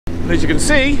And as you can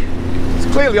see, it's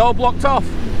clearly all blocked off.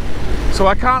 So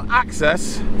I can't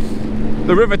access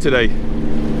the river today,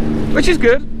 which is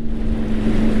good.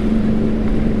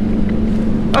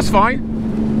 That's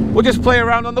fine. We'll just play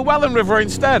around on the Welland River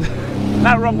instead.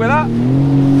 Nothing wrong with that.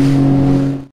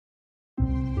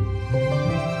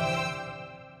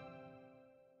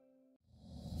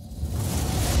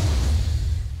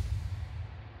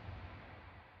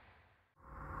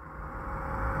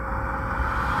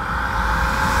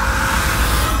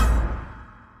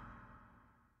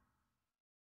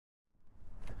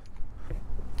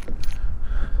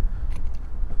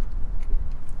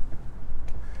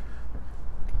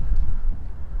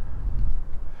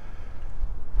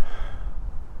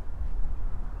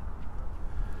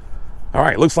 All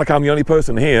right, looks like I'm the only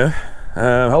person here.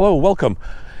 Hello, welcome.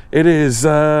 It is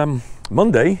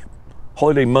Monday,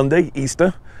 holiday Monday,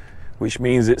 Easter, which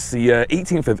means it's the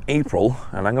 18th of April,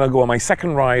 and I'm going to go on my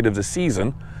second ride of the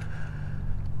season.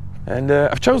 And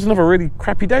I've chosen another really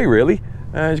crappy day, really.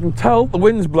 As you can tell, the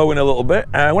wind's blowing a little bit.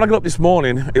 When I got up this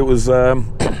morning, it was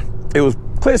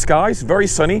clear skies, very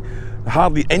sunny,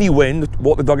 hardly any wind.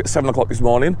 Walked the dog at 7 o'clock this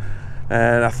morning.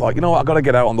 And I thought, you know what, I've got to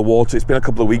get out on the water. It's been a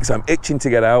couple of weeks, I'm itching to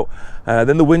get out.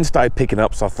 Then the wind started picking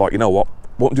up, so I thought, you know what,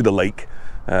 won't do the lake.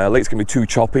 Lake's gonna be too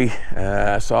choppy.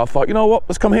 So I thought, you know what,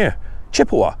 let's come here.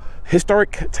 Chippewa,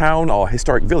 historic town or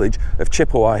historic village of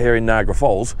Chippewa here in Niagara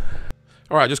Falls.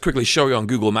 All right, just quickly show you on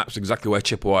Google Maps exactly where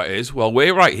Chippewa is. Well,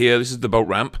 we're right here, this is the boat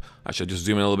ramp. Actually, I'll just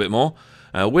zoom in a little bit more.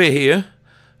 We're here,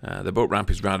 the boat ramp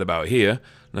is round about here.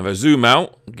 And if I zoom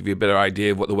out, I'll give you a better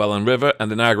idea of what the Welland River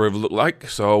and the Niagara River look like.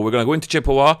 So we're going to go into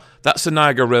Chippewa. That's the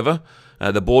Niagara River,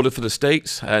 the border for the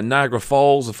states. Niagara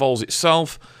Falls, the falls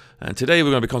itself. And today we're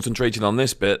going to be concentrating on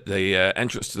this bit, the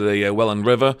entrance to the Welland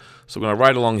River. So we're going to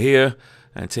ride along here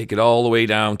and take it all the way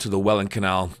down to the Welland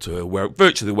Canal, to where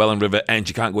virtually the Welland River ends.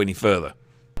 You can't go any further.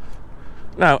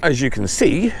 Now, as you can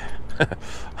see,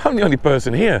 I'm the only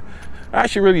person here. I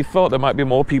actually really thought there might be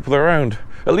more people around,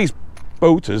 at least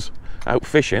boaters out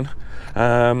fishing.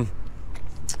 That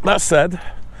said,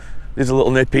 there's a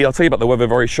little nippy. I'll tell you about the weather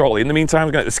very shortly. In the meantime,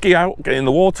 I'm going to ski out, get in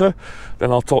the water,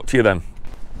 then I'll talk to you then.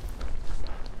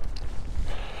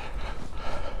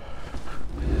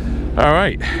 All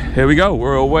right, here we go,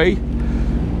 we're away.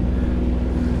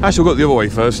 Actually, we'll go the other way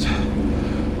first.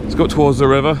 Let's go towards the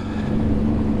river.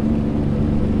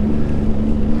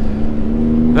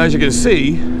 And as you can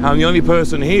see, I'm the only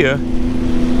person here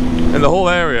in the whole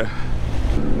area.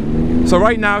 So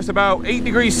right now it's about 8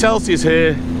 degrees Celsius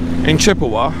here in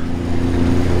Chippewa.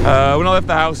 When I left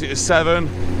the house it was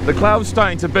 7. The clouds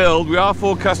starting to build. We are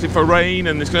forecasting for rain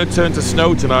and it's going to turn to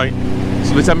snow tonight.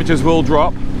 So the temperatures will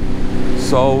drop.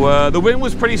 So the wind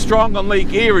was pretty strong on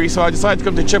Lake Erie, so I decided to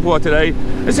come to Chippewa today.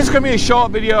 This is going to be a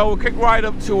short video. We'll kick right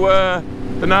up to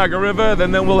the Niagara River,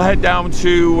 then we'll head down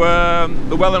to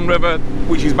the Welland River,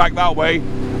 which is back that way,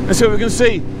 and see what we can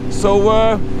see.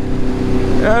 So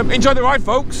enjoy the ride,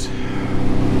 folks.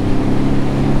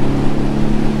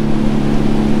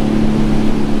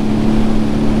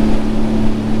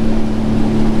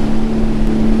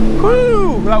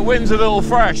 Woo! That wind's a little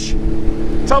fresh.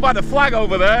 Tell by the flag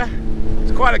over there,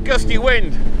 it's quite a gusty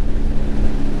wind.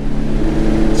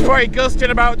 It's probably gusting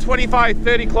about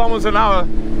 25-30 kilometers an hour. I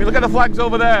mean, look at the flags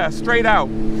over there, straight out.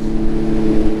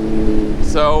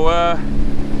 So,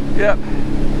 yep.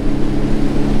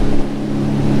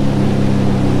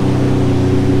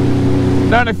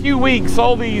 Now in a few weeks,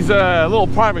 all these little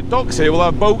private docks here will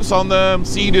have boats on them,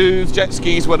 sea-doos, jet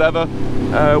skis, whatever.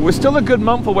 We're still a good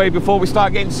month away before we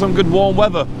start getting some good warm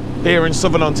weather here in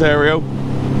southern Ontario.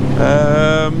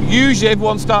 Usually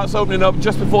everyone starts opening up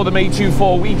just before the May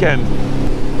 2-4 weekend.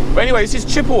 But anyway, this is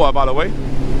Chippewa, by the way.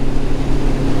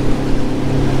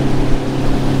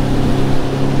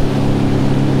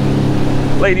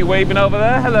 Lady waving over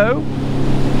there, hello.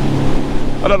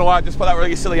 I don't know why I just put that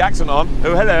really silly accent on.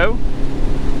 Oh, hello.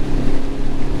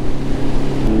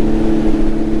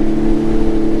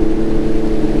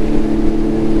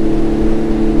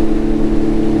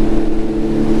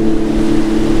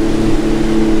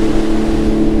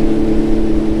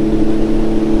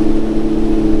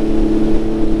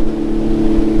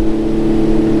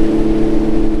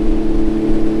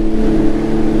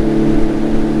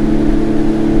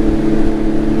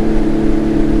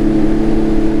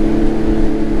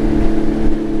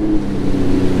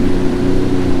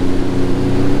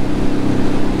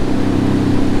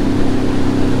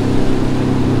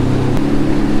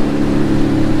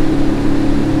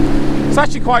 It's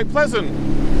actually quite pleasant.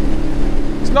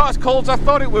 It's not as cold as I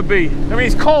thought it would be. I mean,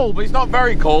 it's cold, but it's not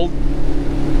very cold.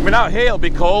 I mean, out here it'll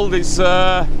be cold. It's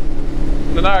the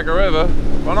Niagara River.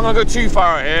 But I'm not gonna go too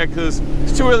far out here because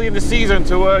it's too early in the season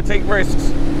to take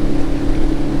risks.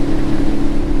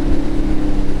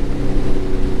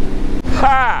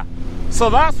 Ha! So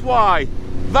that's why.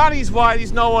 That is why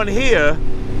there's no one here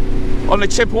on the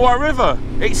Chippewa River.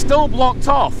 It's still blocked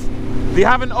off. They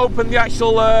haven't opened the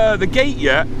actual the gate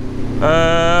yet.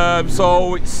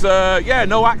 So it's yeah,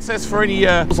 no access for any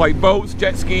like boats,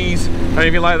 jet skis,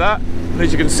 anything like that. And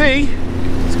as you can see,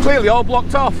 it's clearly all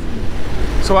blocked off.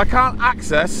 So I can't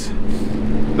access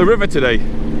the river today,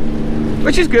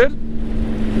 which is good.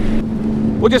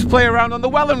 We'll just play around on the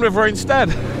Welland River instead.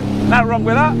 Nothing wrong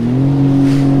with that.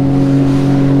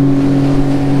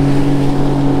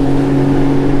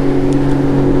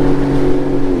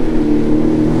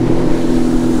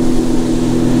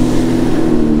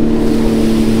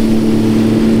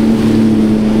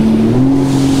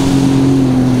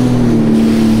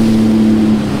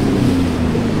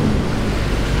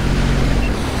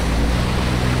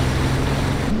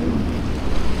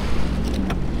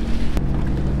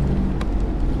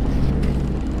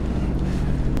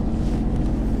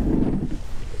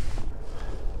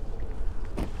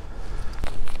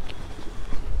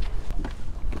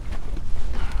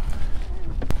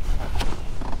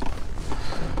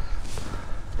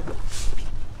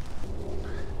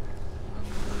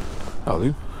 I'll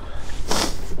do.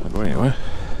 I'll go anywhere.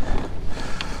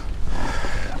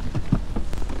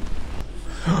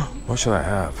 What shall I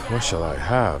have? What shall I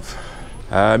have?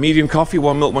 Medium coffee,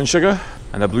 1 milk, 1 sugar,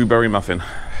 and a blueberry muffin.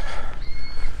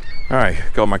 All right,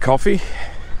 got my coffee.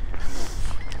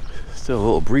 Still a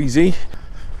little breezy.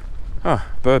 Ah,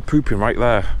 bird pooping right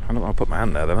there. I don't want to put my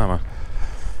hand there then, am I?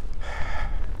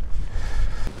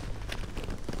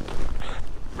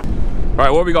 All right,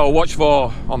 what we got to watch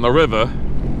for on the river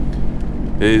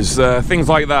is things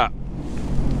like that.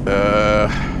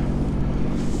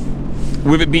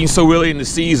 With it being so early in the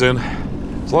season,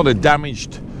 there's a lot of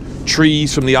damaged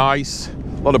trees from the ice,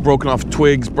 a lot of broken off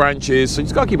twigs, branches, so you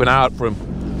just got to keep an eye out for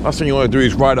them. Last thing you want to do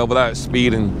is ride over that at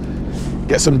speed and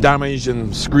get some damage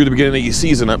and screw the beginning of your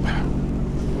season up.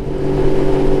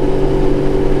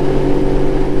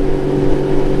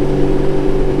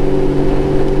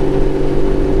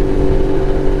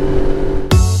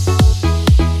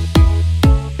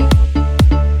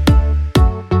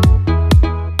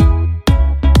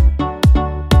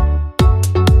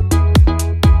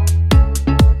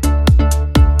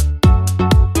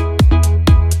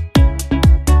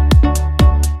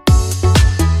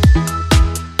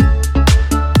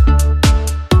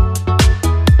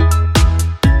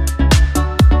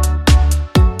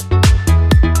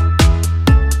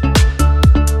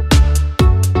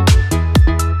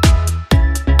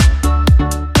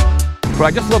 But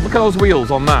I just love, look at those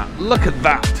wheels on that. Look at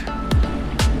that.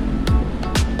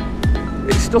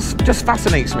 It just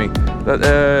fascinates me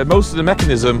that most of the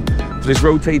mechanism for this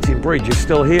rotating bridge is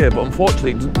still here, but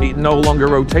unfortunately it no longer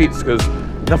rotates because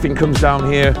nothing comes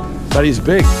down here that is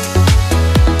big.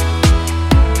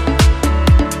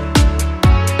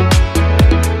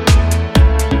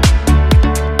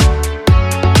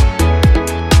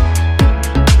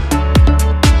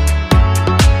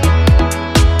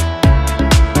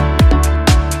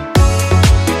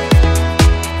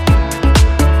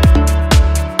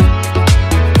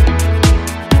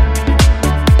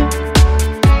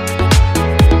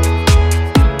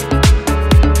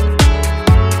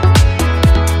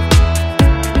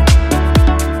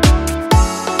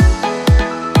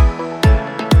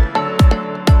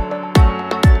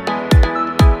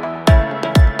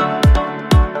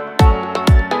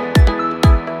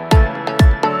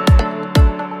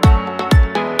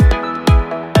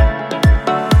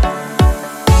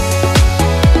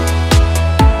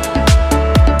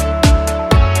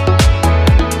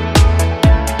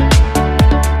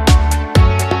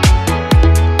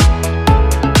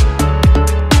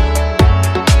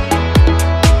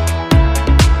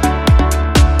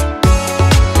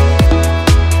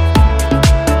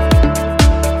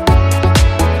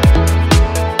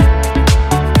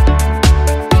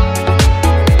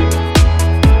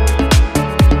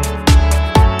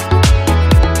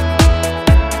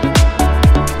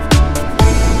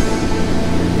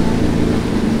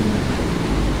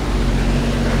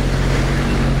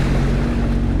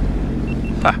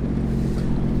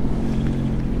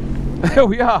 Here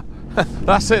we are.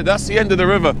 That's it. That's the end of the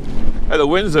river. The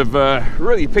winds have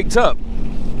really picked up,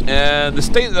 and the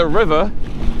state of the river,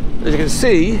 as you can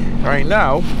see right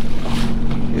now,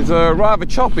 is rather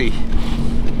choppy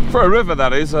for a river.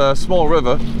 That is a small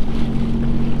river,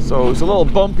 so it's a little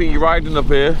bumpy riding up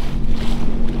here.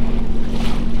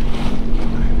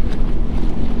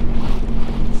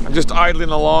 I'm just idling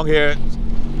along here,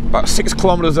 about 6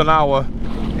 kilometers an hour,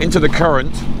 into the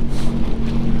current.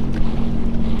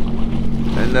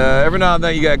 And every now and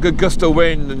then you get a good gust of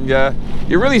wind, and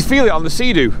you really feel it on the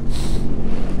Sea-Doo.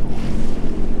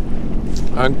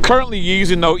 I'm currently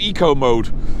using no eco mode.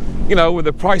 You know, with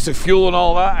the price of fuel and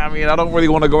all that, I mean, I don't really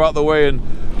want to go out the way and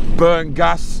burn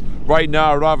gas right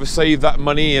now. I'd rather save that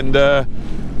money and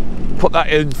put that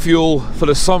in fuel for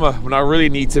the summer when I really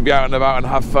need to be out and about and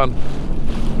have fun.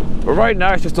 But right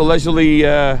now it's just a leisurely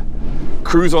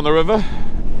cruise on the river,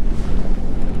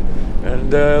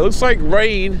 and looks like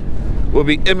rain will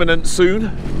be imminent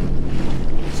soon,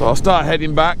 so I'll start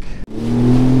heading back.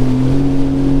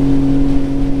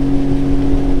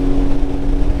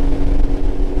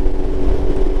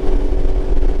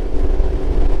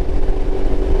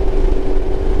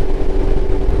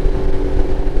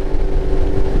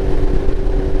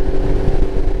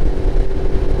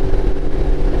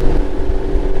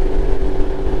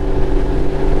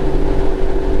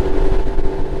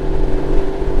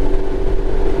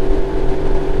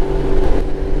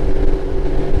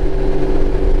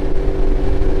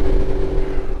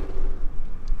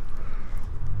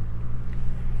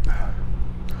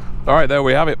 All right, there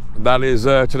we have it. That is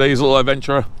today's little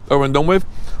adventure over and done with.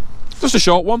 Just a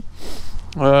short one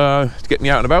to get me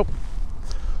out and about.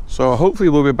 So hopefully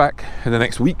we'll be back in the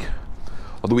next week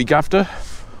or the week after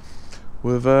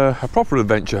with a proper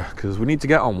adventure, because we need to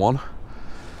get on one.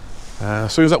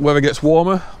 As soon as that weather gets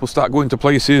warmer, we'll start going to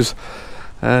places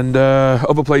and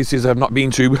other places I've not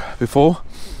been to before.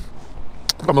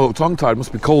 I've got my little tongue tied,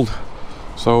 must be cold.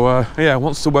 So yeah,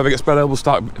 once the weather gets better, we'll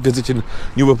start visiting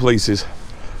newer places.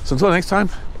 So until next time,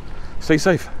 stay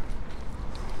safe.